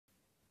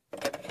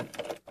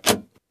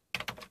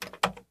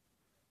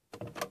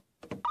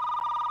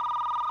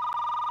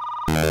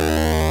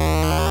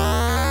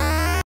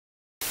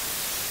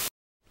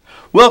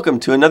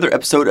Welcome to another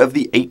episode of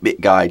the 8-Bit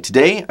Guide.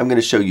 Today I'm going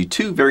to show you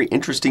two very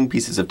interesting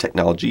pieces of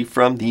technology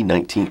from the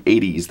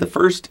 1980s. The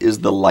first is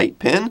the light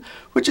pen,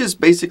 which is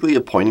basically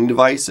a pointing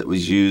device that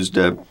was used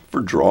for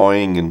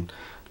drawing and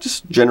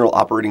just general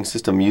operating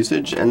system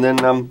usage. And then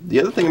the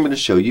other thing I'm going to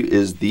show you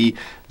is the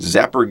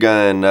Zapper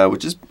gun,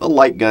 which is a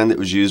light gun that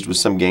was used with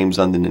some games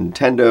on the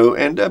Nintendo,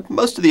 and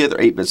most of the other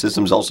 8-bit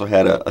systems also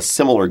had a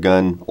similar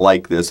gun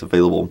like this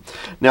available.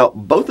 Now,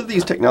 both of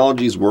these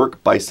technologies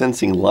work by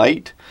sensing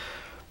light,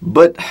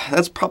 but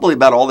that's probably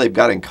about all they've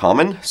got in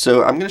common.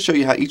 So I'm going to show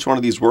you how each one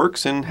of these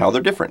works and how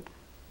they're different.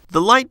 The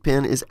light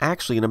pen is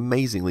actually an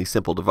amazingly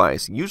simple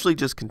device, usually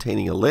just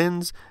containing a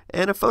lens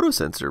and a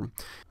photosensor.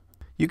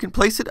 You can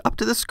place it up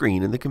to the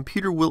screen and the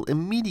computer will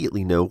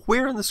immediately know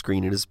where on the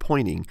screen it is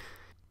pointing.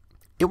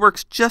 It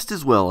works just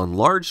as well on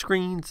large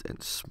screens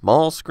and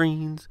small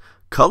screens,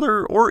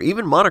 color, or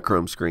even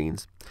monochrome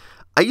screens.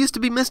 I used to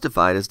be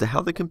mystified as to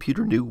how the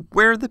computer knew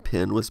where the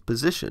pen was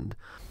positioned.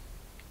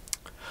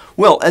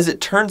 Well, as it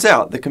turns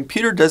out, the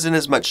computer doesn't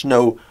as much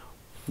know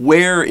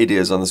where it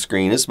is on the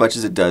screen as much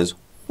as it does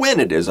when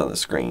it is on the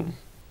screen.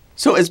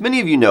 So as many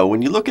of you know,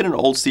 when you look at an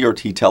old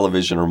CRT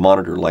television or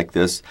monitor like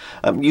this,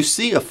 you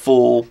see a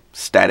full,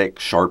 static,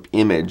 sharp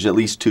image, at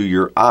least to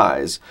your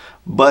eyes.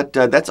 But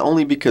that's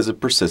only because of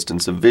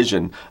persistence of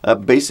vision.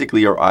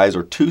 Basically, our eyes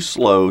are too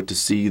slow to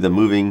see the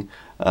moving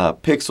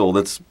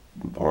pixel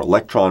or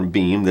electron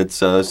beam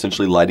that's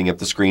essentially lighting up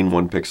the screen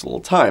one pixel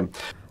at a time.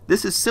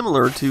 This is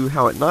similar to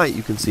how at night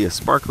you can see a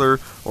sparkler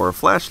or a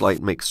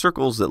flashlight make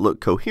circles that look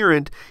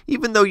coherent,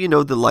 even though you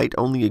know the light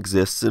only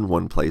exists in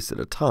one place at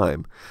a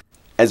time.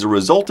 As a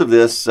result of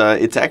this,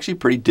 it's actually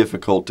pretty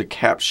difficult to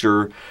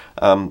capture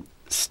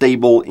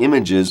stable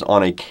images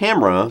on a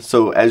camera.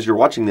 So as you're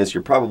watching this,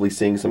 you're probably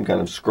seeing some kind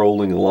of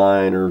scrolling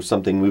line or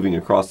something moving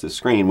across the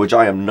screen, which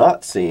I am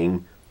not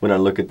seeing when I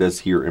look at this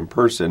here in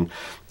person.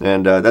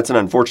 And that's an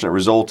unfortunate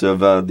result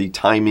of the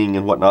timing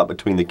and whatnot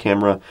between the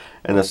camera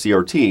and the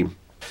CRT.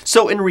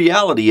 So in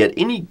reality, at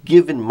any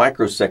given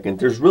microsecond,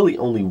 there's really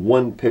only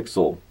one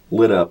pixel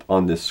lit up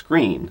on this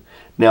screen.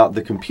 Now,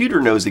 the computer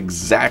knows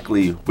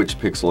exactly which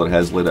pixel it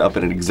has lit up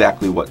and at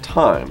exactly what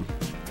time.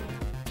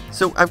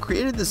 So I've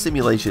created this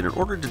simulation in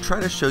order to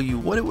try to show you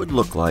what it would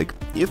look like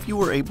if you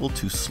were able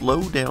to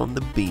slow down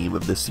the beam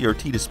of the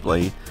CRT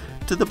display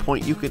to the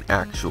point you can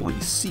actually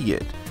see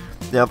it.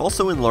 Now, I've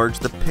also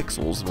enlarged the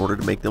pixels in order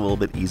to make them a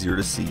little bit easier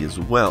to see as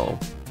well.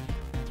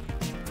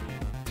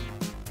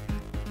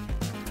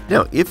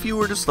 Now, if you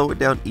were to slow it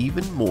down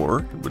even more,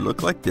 it would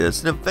look like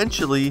this, and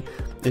eventually,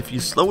 if you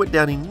slow it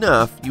down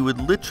enough, you would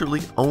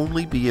literally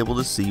only be able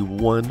to see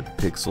one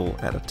pixel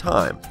at a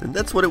time. And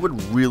that's what it would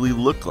really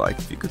look like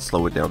if you could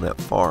slow it down that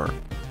far.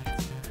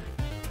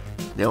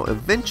 Now,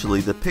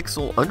 eventually, the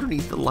pixel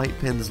underneath the light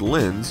pen's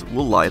lens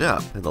will light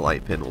up, and the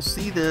light pen will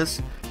see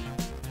this,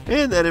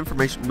 and that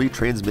information will be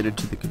transmitted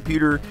to the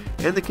computer,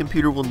 and the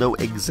computer will know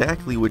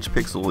exactly which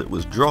pixel it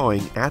was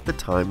drawing at the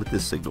time that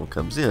this signal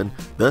comes in,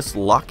 thus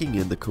locking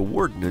in the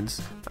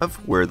coordinates of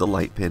where the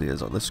light pen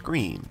is on the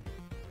screen.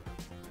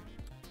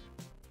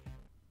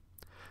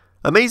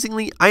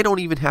 Amazingly, I don't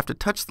even have to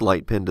touch the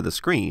light pen to the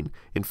screen.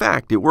 In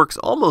fact, it works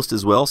almost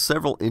as well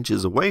several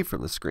inches away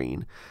from the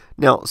screen.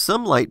 Now,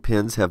 some light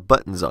pens have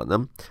buttons on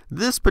them.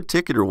 This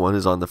particular one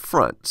is on the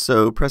front,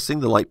 so pressing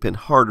the light pen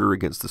harder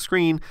against the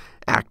screen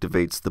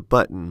activates the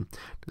button.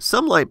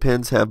 Some light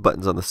pens have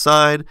buttons on the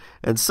side,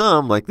 and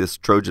some, like this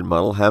Trojan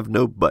model, have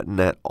no button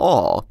at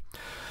all.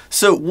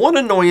 So one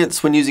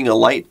annoyance when using a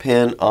light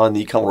pen on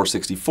the Commodore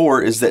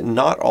 64 is that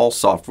not all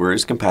software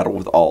is compatible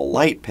with all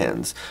light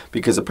pens,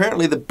 because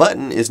apparently the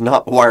button is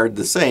not wired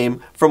the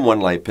same from one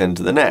light pen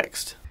to the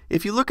next.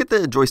 If you look at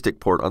the joystick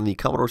port on the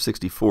Commodore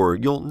 64,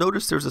 you'll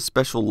notice there's a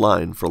special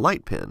line for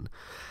light pen.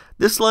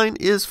 This line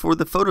is for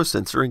the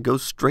photosensor and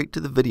goes straight to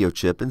the video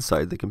chip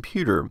inside the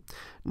computer.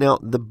 Now,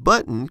 the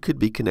button could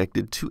be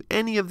connected to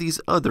any of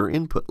these other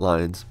input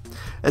lines.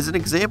 As an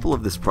example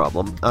of this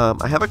problem,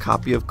 I have a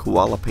copy of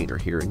Koala Painter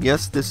here, and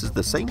yes, this is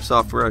the same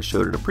software I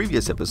showed in a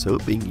previous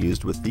episode being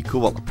used with the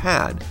Koala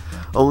Pad,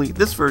 only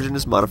this version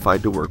is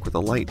modified to work with a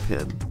light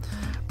pen.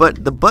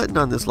 But the button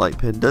on this light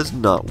pen does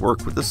not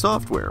work with the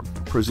software,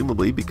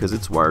 presumably because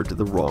it's wired to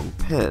the wrong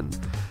pen.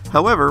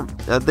 However,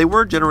 they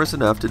were generous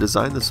enough to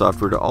design the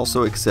software to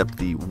also accept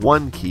the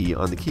 1 key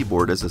on the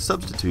keyboard as a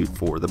substitute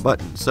for the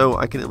button, so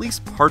I can at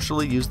least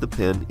partially use the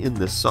pen in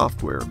this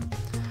software.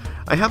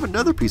 I have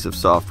another piece of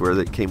software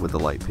that came with the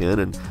light pen,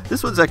 and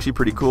this one's actually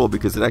pretty cool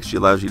because it actually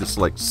allows you to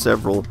select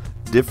several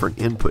different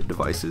input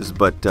devices,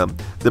 but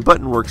the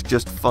button works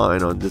just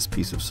fine on this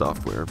piece of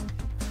software.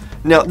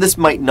 Now, this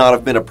might not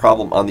have been a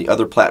problem on the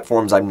other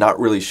platforms, I'm not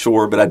really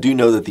sure, but I do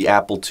know that the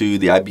Apple II,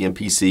 the IBM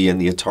PC,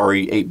 and the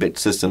Atari 8-bit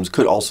systems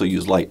could also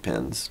use light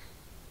pens.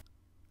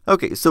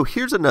 Okay, so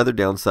here's another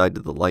downside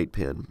to the light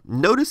pen.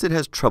 Notice it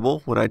has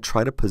trouble when I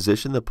try to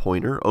position the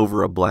pointer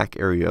over a black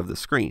area of the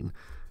screen.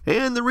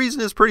 And the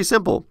reason is pretty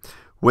simple.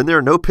 When there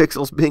are no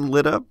pixels being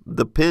lit up,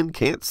 the pen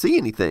can't see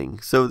anything,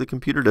 so the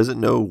computer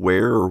doesn't know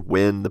where or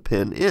when the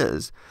pen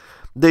is.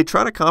 They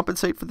try to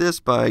compensate for this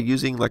by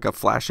using like a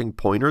flashing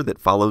pointer that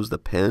follows the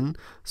pen.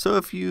 So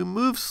if you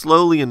move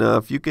slowly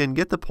enough, you can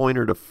get the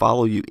pointer to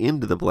follow you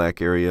into the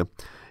black area.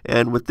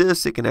 And with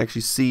this, it can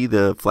actually see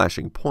the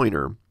flashing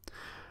pointer.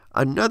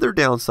 Another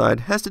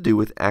downside has to do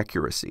with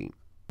accuracy.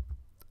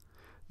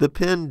 The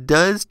pen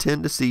does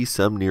tend to see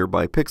some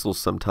nearby pixels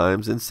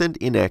sometimes and send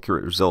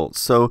inaccurate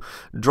results, so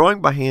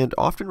drawing by hand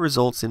often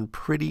results in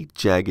pretty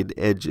jagged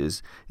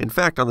edges. In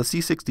fact, on the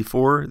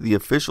C64, the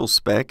official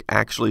spec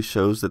actually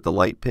shows that the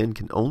light pen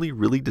can only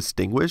really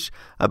distinguish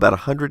about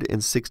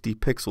 160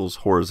 pixels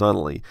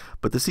horizontally,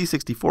 but the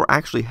C64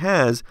 actually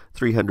has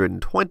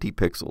 320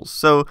 pixels,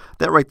 so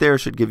that right there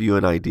should give you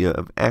an idea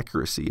of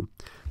accuracy.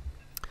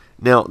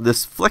 Now,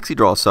 this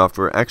FlexiDraw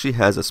software actually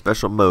has a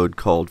special mode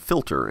called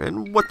Filter,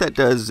 and what that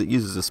does is it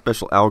uses a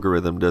special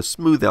algorithm to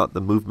smooth out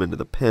the movement of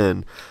the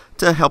pen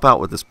to help out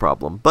with this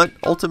problem. But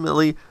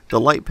ultimately, the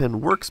light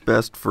pen works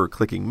best for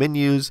clicking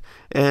menus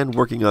and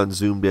working on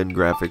zoomed-in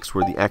graphics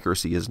where the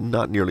accuracy is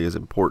not nearly as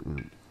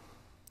important.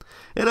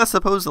 And I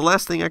suppose the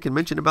last thing I can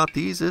mention about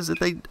these is that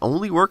they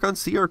only work on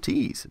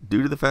CRTs.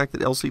 Due to the fact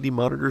that LCD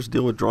monitors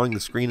deal with drawing the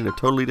screen in a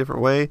totally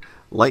different way,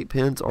 light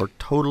pens are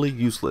totally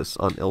useless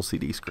on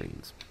LCD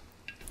screens.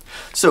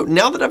 So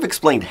now that I've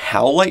explained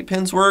how light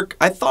pens work,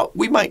 I thought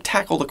we might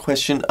tackle the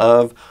question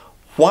of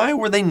why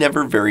were they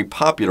never very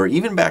popular,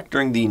 even back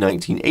during the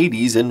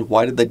 1980s, and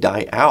why did they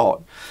die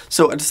out?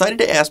 So I decided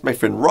to ask my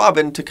friend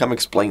Robin to come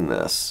explain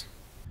this.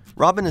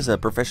 Robin is a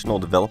professional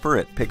developer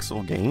at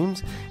Pixel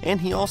Games,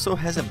 and he also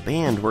has a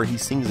band where he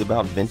sings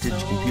about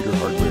vintage computer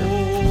hardware.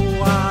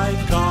 Oh,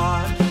 I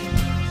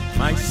got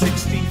my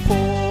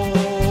 64.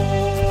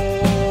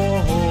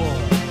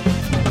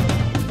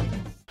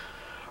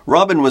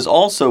 Robin was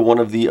also one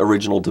of the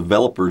original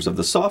developers of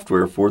the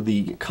software for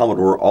the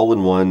Commodore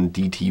All-in-One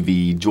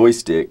DTV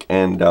joystick,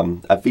 and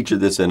I featured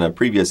this in a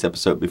previous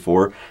episode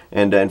before,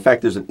 and in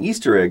fact there's an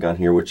Easter egg on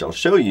here which I'll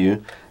show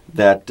you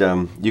that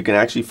you can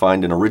actually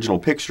find an original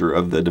picture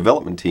of the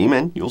development team,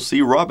 and you'll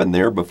see Robin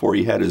there before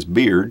he had his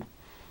beard.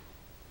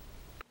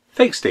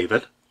 Thanks,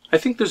 David. I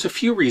think there's a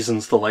few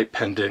reasons the light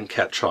pen didn't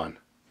catch on.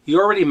 You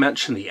already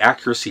mentioned the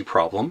accuracy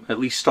problem. At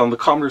least on the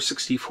Commodore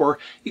 64,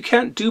 you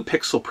can't do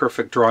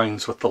pixel-perfect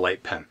drawings with the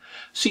light pen,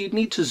 so you'd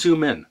need to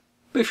zoom in.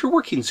 But if you're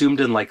working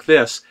zoomed in like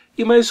this,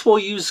 you might as well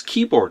use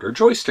keyboard or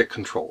joystick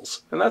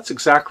controls, and that's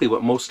exactly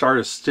what most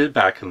artists did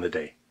back in the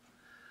day.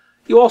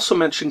 You also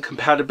mentioned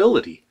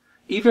compatibility.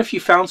 Even if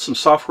you found some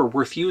software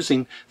worth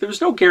using, there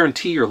was no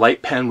guarantee your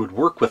light pen would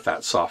work with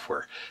that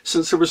software,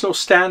 since there was no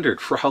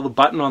standard for how the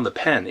button on the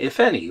pen, if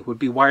any, would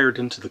be wired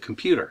into the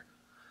computer.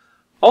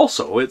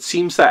 Also, it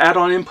seems that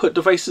add-on input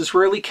devices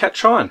rarely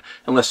catch on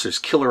unless there's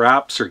killer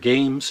apps or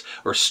games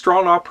or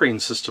strong operating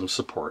system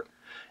support.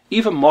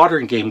 Even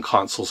modern game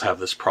consoles have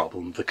this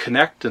problem. The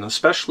Kinect and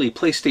especially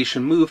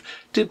PlayStation Move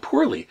did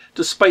poorly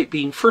despite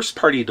being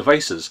first-party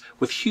devices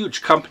with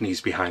huge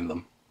companies behind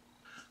them.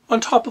 On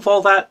top of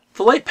all that,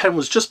 the light pen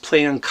was just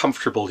plain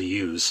uncomfortable to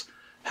use.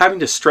 Having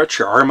to stretch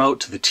your arm out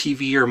to the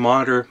TV or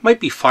monitor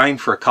might be fine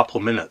for a couple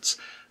minutes,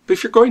 but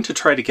if you're going to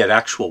try to get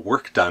actual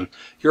work done,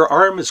 your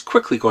arm is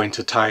quickly going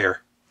to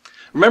tire.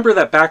 Remember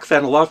that back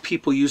then a lot of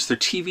people used their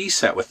TV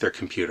set with their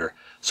computer,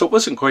 so it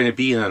wasn't going to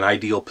be in an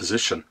ideal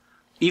position.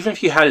 Even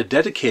if you had a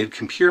dedicated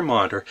computer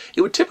monitor,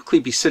 it would typically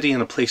be sitting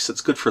in a place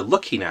that's good for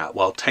looking at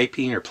while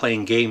typing or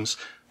playing games,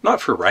 not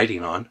for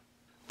writing on.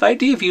 The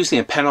idea of using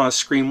a pen on a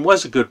screen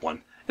was a good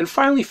one, and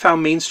finally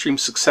found mainstream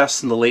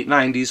success in the late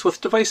 90s with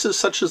devices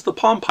such as the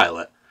Palm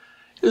Pilot.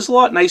 It was a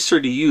lot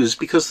nicer to use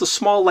because the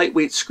small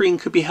lightweight screen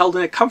could be held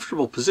in a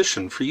comfortable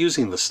position for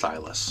using the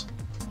stylus.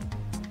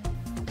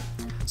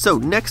 So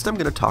next I'm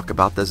going to talk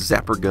about the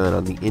Zapper gun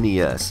on the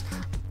NES.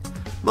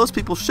 Most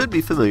people should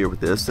be familiar with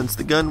this since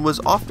the gun was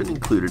often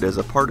included as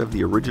a part of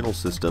the original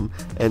system,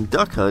 and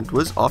Duck Hunt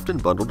was often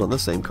bundled on the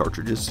same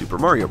cartridge as Super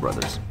Mario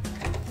Bros.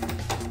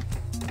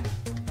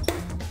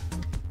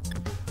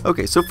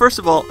 Okay, so first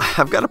of all,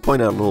 I've got to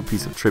point out a little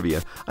piece of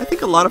trivia. I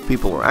think a lot of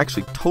people are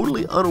actually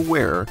totally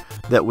unaware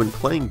that when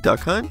playing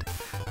Duck Hunt,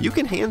 you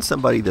can hand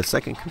somebody the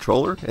second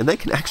controller and they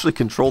can actually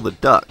control the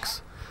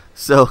ducks.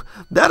 So,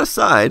 that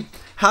aside,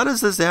 how does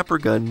the Zapper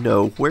gun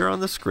know where on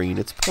the screen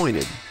it's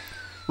pointed?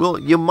 Well,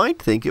 you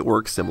might think it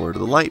works similar to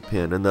the light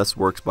pen and thus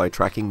works by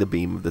tracking the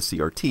beam of the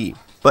CRT,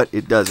 but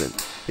it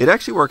doesn't. It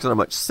actually works on a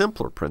much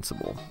simpler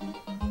principle.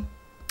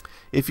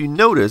 If you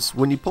notice,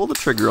 when you pull the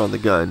trigger on the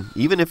gun,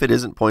 even if it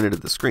isn't pointed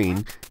at the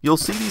screen, you'll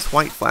see these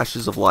white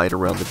flashes of light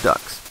around the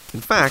ducts. In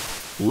fact,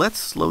 let's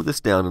slow this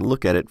down and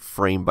look at it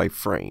frame by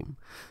frame.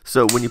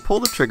 So when you pull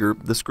the trigger,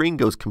 the screen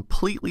goes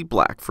completely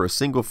black for a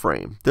single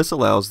frame. This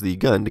allows the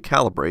gun to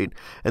calibrate,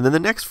 and then the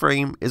next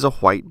frame is a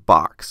white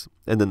box.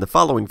 And then the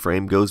following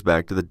frame goes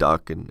back to the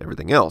duck and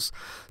everything else.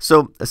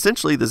 So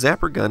essentially the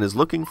Zapper gun is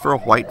looking for a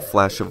white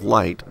flash of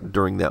light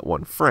during that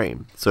one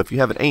frame. So if you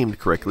have it aimed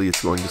correctly,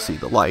 it's going to see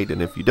the light,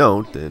 and if you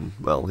don't, then,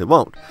 well, it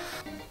won't.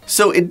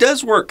 So it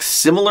does work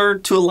similar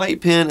to a light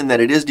pen in that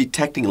it is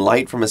detecting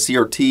light from a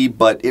CRT,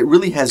 but it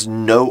really has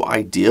no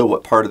idea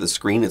what part of the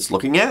screen it's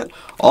looking at.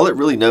 All it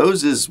really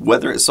knows is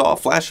whether it saw a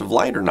flash of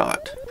light or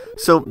not.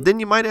 So then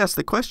you might ask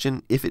the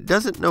question, if it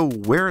doesn't know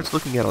where it's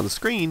looking at on the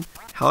screen,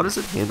 how does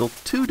it handle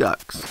two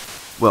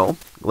ducks? Well,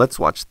 let's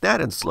watch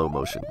that in slow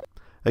motion.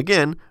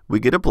 Again,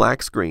 we get a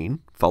black screen,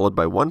 followed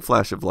by one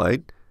flash of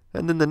light,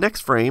 and then the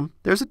next frame,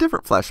 there's a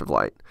different flash of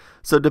light.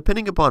 So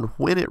depending upon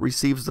when it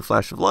receives the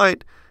flash of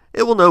light,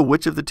 it will know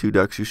which of the two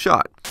ducks you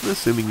shot,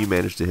 assuming you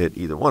managed to hit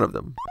either one of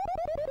them.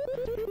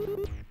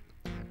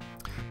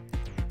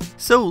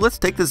 So let's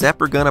take the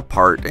Zapper gun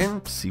apart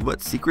and see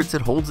what secrets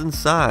it holds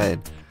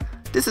inside.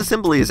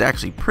 Disassembly is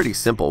actually pretty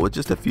simple with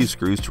just a few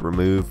screws to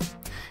remove.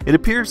 It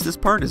appears this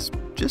part is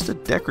just a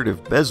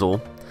decorative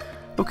bezel.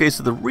 Okay,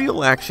 so the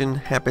real action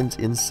happens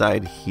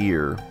inside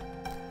here.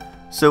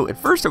 So at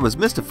first I was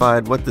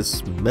mystified what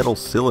this metal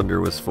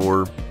cylinder was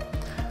for.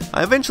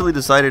 I eventually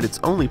decided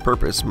its only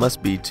purpose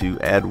must be to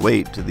add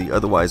weight to the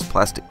otherwise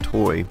plastic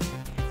toy.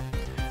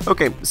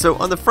 Okay, so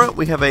on the front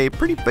we have a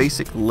pretty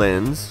basic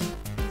lens.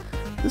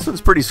 This one's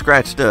pretty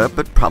scratched up,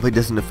 but probably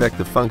doesn't affect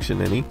the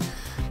function any.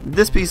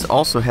 This piece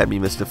also had me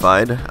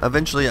mystified.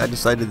 Eventually I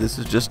decided this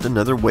is just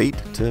another weight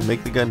to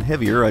make the gun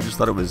heavier. I just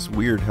thought it was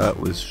weird how it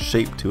was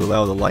shaped to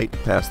allow the light to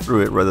pass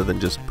through it rather than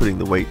just putting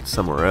the weight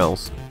somewhere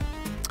else.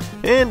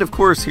 And of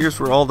course, here's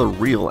where all the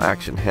real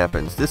action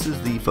happens. This is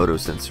the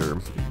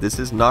photosensor. This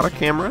is not a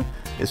camera,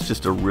 it's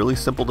just a really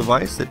simple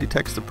device that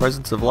detects the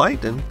presence of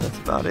light, and that's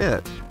about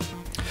it.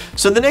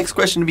 So the next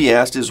question to be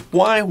asked is,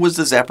 why was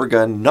the Zapper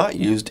gun not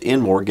used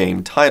in more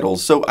game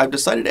titles? So I've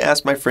decided to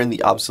ask my friend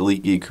the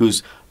Obsolete Geek,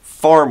 who's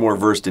far more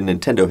versed in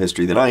Nintendo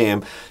history than I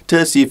am,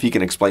 to see if he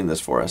can explain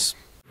this for us.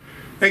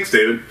 Thanks,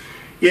 David.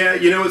 Yeah,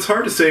 you know, it's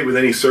hard to say with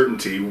any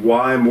certainty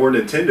why more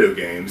Nintendo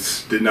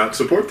games did not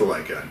support the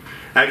light gun.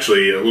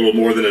 Actually, a little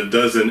more than a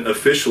dozen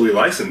officially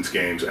licensed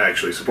games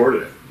actually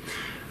supported it.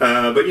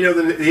 But you know,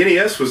 the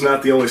NES was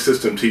not the only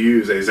system to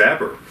use a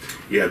Zapper.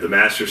 You had the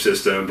Master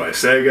System by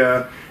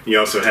Sega. You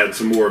also had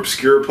some more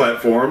obscure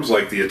platforms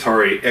like the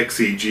Atari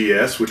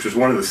XEGS, which was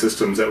one of the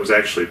systems that was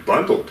actually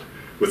bundled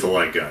with the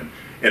light gun.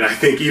 And I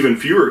think even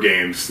fewer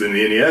games than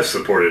the NES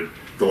supported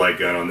the light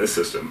gun on this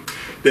system.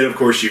 Then of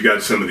course you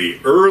got some of the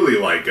early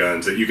light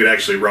guns that you could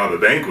actually rob a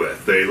bank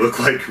with. They look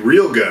like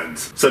real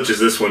guns, such as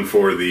this one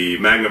for the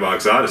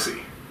Magnavox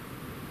Odyssey.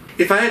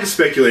 If I had to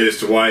speculate as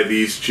to why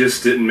these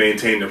just didn't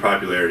maintain their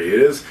popularity, it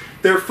is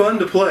they're fun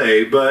to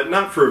play, but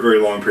not for a very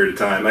long period of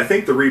time. I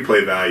think the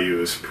replay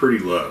value is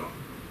pretty low.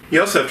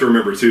 You also have to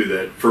remember too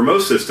that for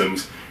most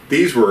systems,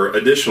 these were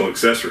additional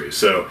accessories.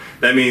 So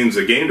that means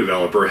a game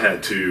developer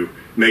had to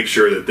make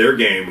sure that their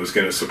game was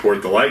going to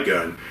support the light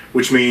gun,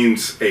 which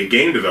means a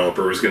game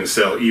developer was going to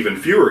sell even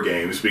fewer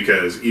games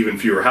because even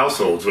fewer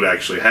households would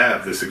actually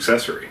have this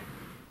accessory.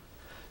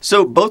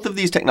 So both of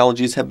these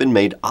technologies have been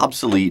made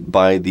obsolete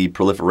by the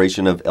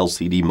proliferation of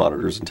LCD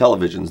monitors and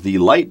televisions. The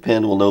light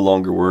pen will no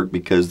longer work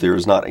because there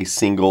is not a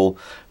single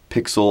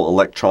pixel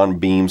electron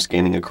beam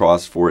scanning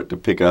across for it to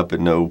pick up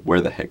and know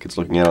where the heck it's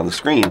looking at on the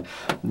screen.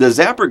 The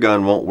Zapper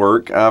gun won't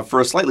work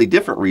for a slightly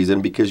different reason,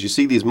 because you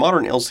see these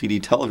modern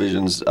LCD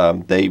televisions,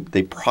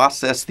 they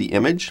process the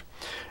image,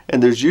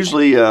 and there's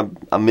usually a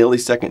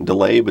millisecond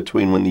delay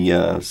between when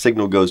the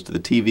signal goes to the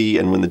TV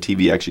and when the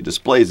TV actually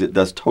displays it,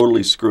 thus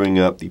totally screwing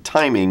up the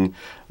timing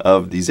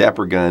of the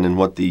Zapper gun and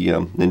what the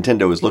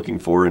Nintendo is looking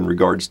for in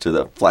regards to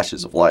the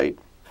flashes of light.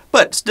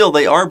 But still,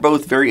 they are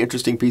both very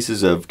interesting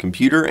pieces of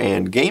computer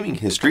and gaming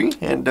history,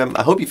 and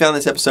I hope you found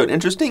this episode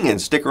interesting, and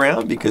stick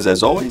around because,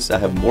 as always, I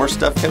have more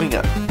stuff coming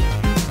up.